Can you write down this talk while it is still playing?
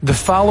The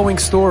following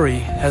story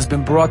has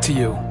been brought to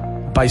you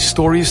by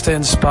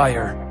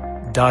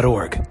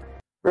StoriesToInspire.org.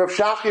 Rav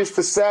Shach used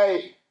to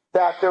say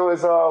that there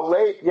was a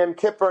late Yom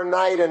Kippur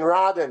night in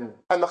Radin,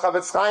 and the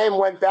Chofetz Chaim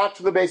went back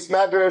to the Beis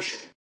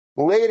Medrash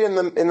late in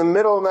the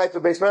middle of the night. The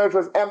Beis Medrash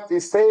was empty,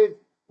 stayed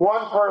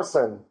one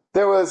person.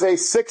 There was a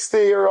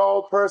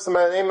 60-year-old person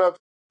by the name of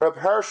Reb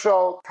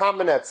Hershel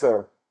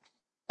Kamenetzer,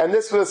 and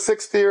this was a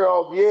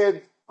 60-year-old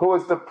Yid who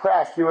was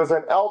depressed. He was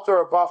an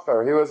elder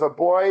bacher. He was a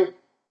boy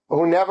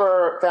who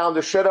never found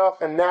a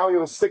shidduch, and now he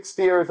was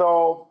 60 years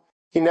old.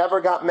 He never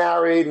got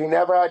married. He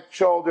never had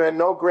children,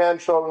 no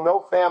grandchildren,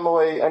 no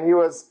family, and he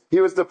was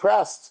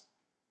depressed.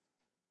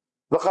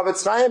 The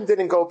Chofetz Chaim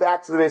didn't go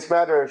back to the Beis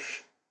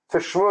Medrash to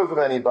shmooze with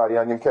anybody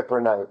on Yom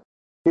Kippur night.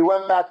 He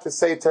went back to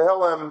say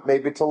Tehillim,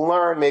 maybe to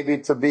learn, maybe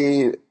to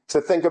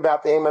think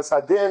about the Emes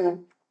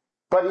Hadin.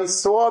 But he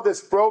saw this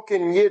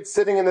broken Yid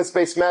sitting in this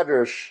Beis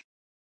Medrash,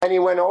 and he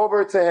went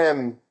over to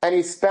him, and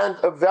he spent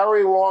a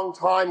very long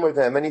time with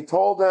him, and he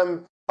told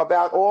him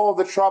about all of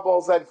the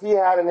troubles that he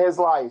had in his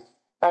life,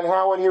 and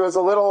how when he was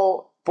a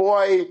little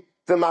boy,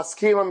 the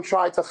Maskilim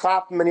tried to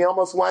chop him, and he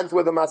almost went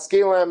with the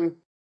Maskilim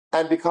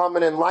and become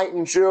an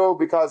enlightened Jew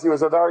because he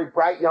was a very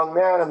bright young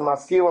man, and the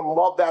Maskilim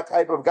loved that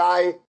type of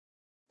guy,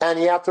 and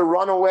he had to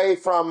run away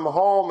from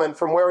home and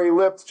from where he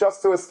lived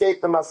just to escape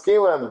the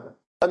Maskilim.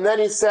 And then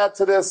he said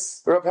to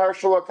this Reb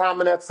Hershel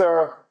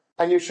Kamenetzer,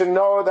 and you should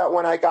know that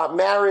when I got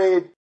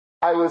married,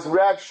 I was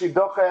Red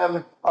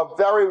Shidduchim of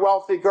very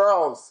wealthy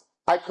girls.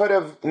 I could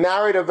have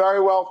married a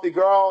very wealthy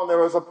girl, and there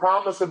was a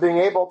promise of being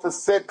able to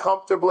sit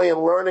comfortably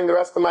and learning the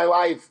rest of my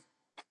life.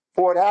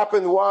 But what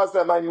happened was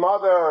that my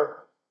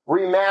mother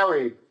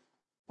remarried.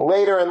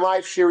 Later in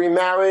life, she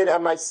remarried,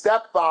 and my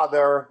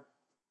stepfather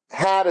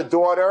had a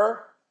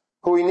daughter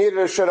who he needed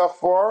a shidduch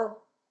for.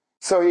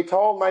 So he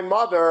told my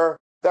mother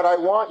that I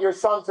want your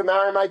son to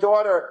marry my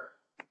daughter.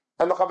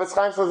 And the Chofetz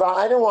Chaim says,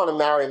 I didn't want to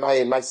marry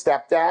my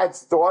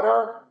stepdad's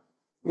daughter.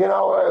 You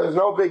know, there's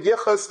no big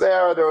yichus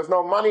there. There was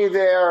no money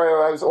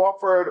there. I was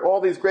offered all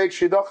these great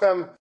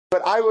shidduchim.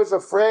 But I was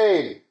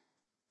afraid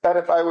that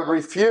if I would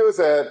refuse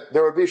it,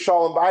 there would be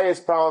shalom bayis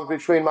problems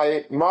between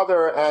my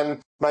mother and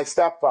my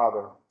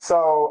stepfather.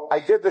 So I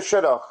did the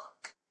shidduch.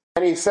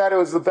 And he said it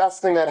was the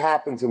best thing that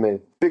happened to me.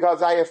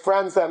 Because I have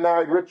friends that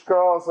married rich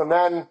girls, and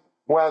then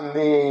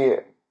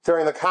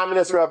during the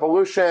communist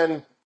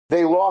revolution,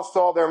 they lost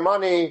all their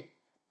money.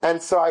 And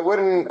so I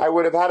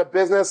would have had a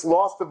business,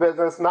 lost the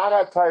business, not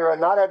had Torah,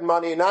 not had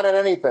money, not had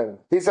anything.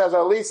 He says,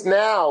 at least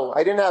now,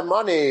 I didn't have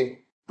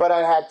money, but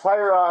I had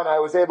Torah, and I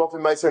was able to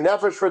meiser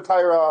nefesh for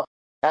Torah,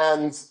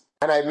 and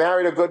I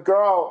married a good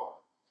girl.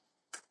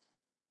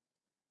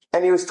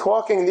 And he was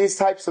talking these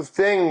types of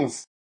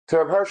things to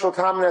Reb Hershel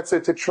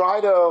Kamenetzer to try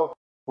to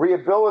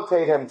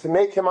rehabilitate him, to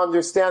make him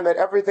understand that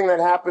everything that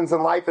happens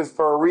in life is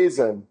for a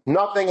reason.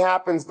 Nothing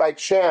happens by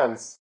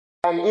chance.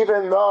 And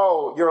even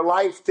though your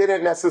life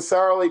didn't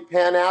necessarily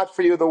pan out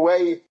for you the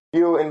way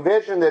you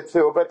envisioned it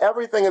to, but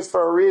everything is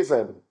for a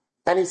reason.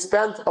 And he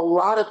spent a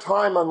lot of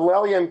time on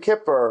Leil Yom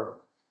Kippur.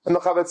 And the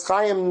Chofetz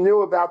Chaim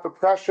knew about the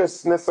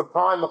preciousness of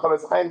time. The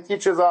Chofetz Chaim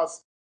teaches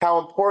us how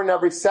important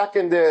every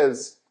second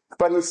is.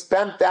 But he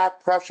spent that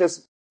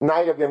precious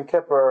night of Yom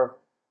Kippur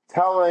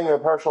telling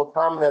Reb Hershel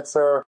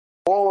Kamenetzer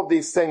all of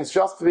these things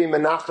just to be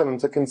menachem,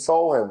 to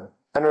console him.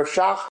 And Rav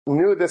Shach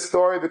knew this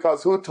story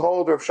because who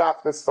told Rav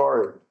Shach this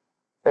story?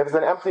 It was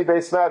an empty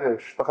Beis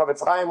Medrash. The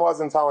Chofetz Chaim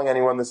wasn't telling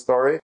anyone this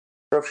story.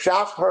 Rav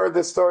Shach heard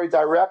this story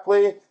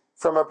directly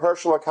from Reb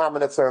Hershel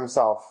Kamenetzer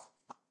himself.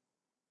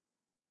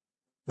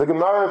 The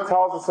Gemara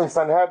tells us in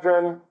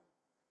Sanhedrin,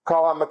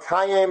 Kol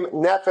HaMekayim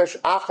Nefesh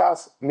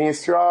Achas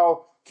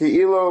MiYisrael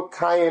Ki'ilu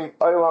Kayim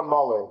Olam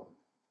Molu,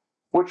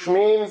 which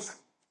means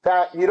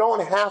that you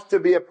don't have to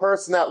be a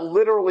person that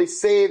literally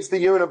saves the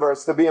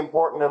universe to be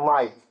important in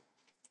life.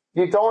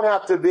 You don't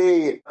have to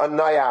be a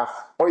Noach,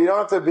 or you don't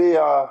have to be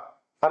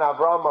an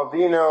Avraham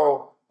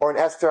Avinu, or an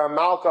Esther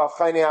Amalka,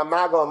 Chayni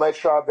Amagal,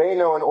 Moshe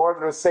Rabbeinu in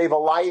order to save a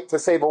life, to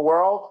save a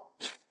world.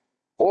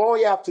 All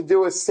you have to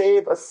do is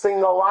save a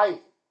single life.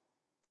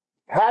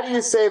 How do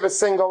you save a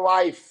single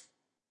life?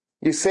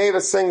 You save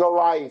a single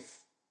life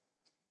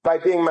by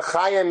being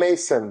Mechayim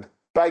Mason,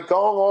 by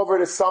going over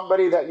to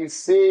somebody that you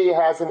see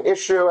has an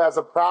issue, has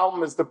a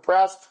problem, is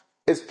depressed,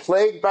 is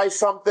plagued by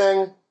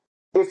something.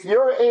 If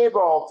you're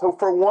able to,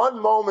 for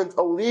one moment,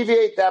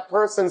 alleviate that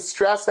person's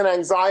stress and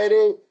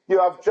anxiety, you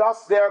have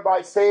just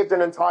thereby saved an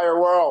entire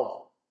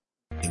world.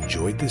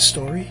 Enjoyed this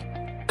story?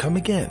 Come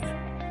again.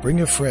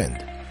 Bring a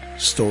friend.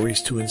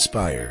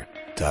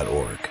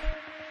 StoriesToInspire.org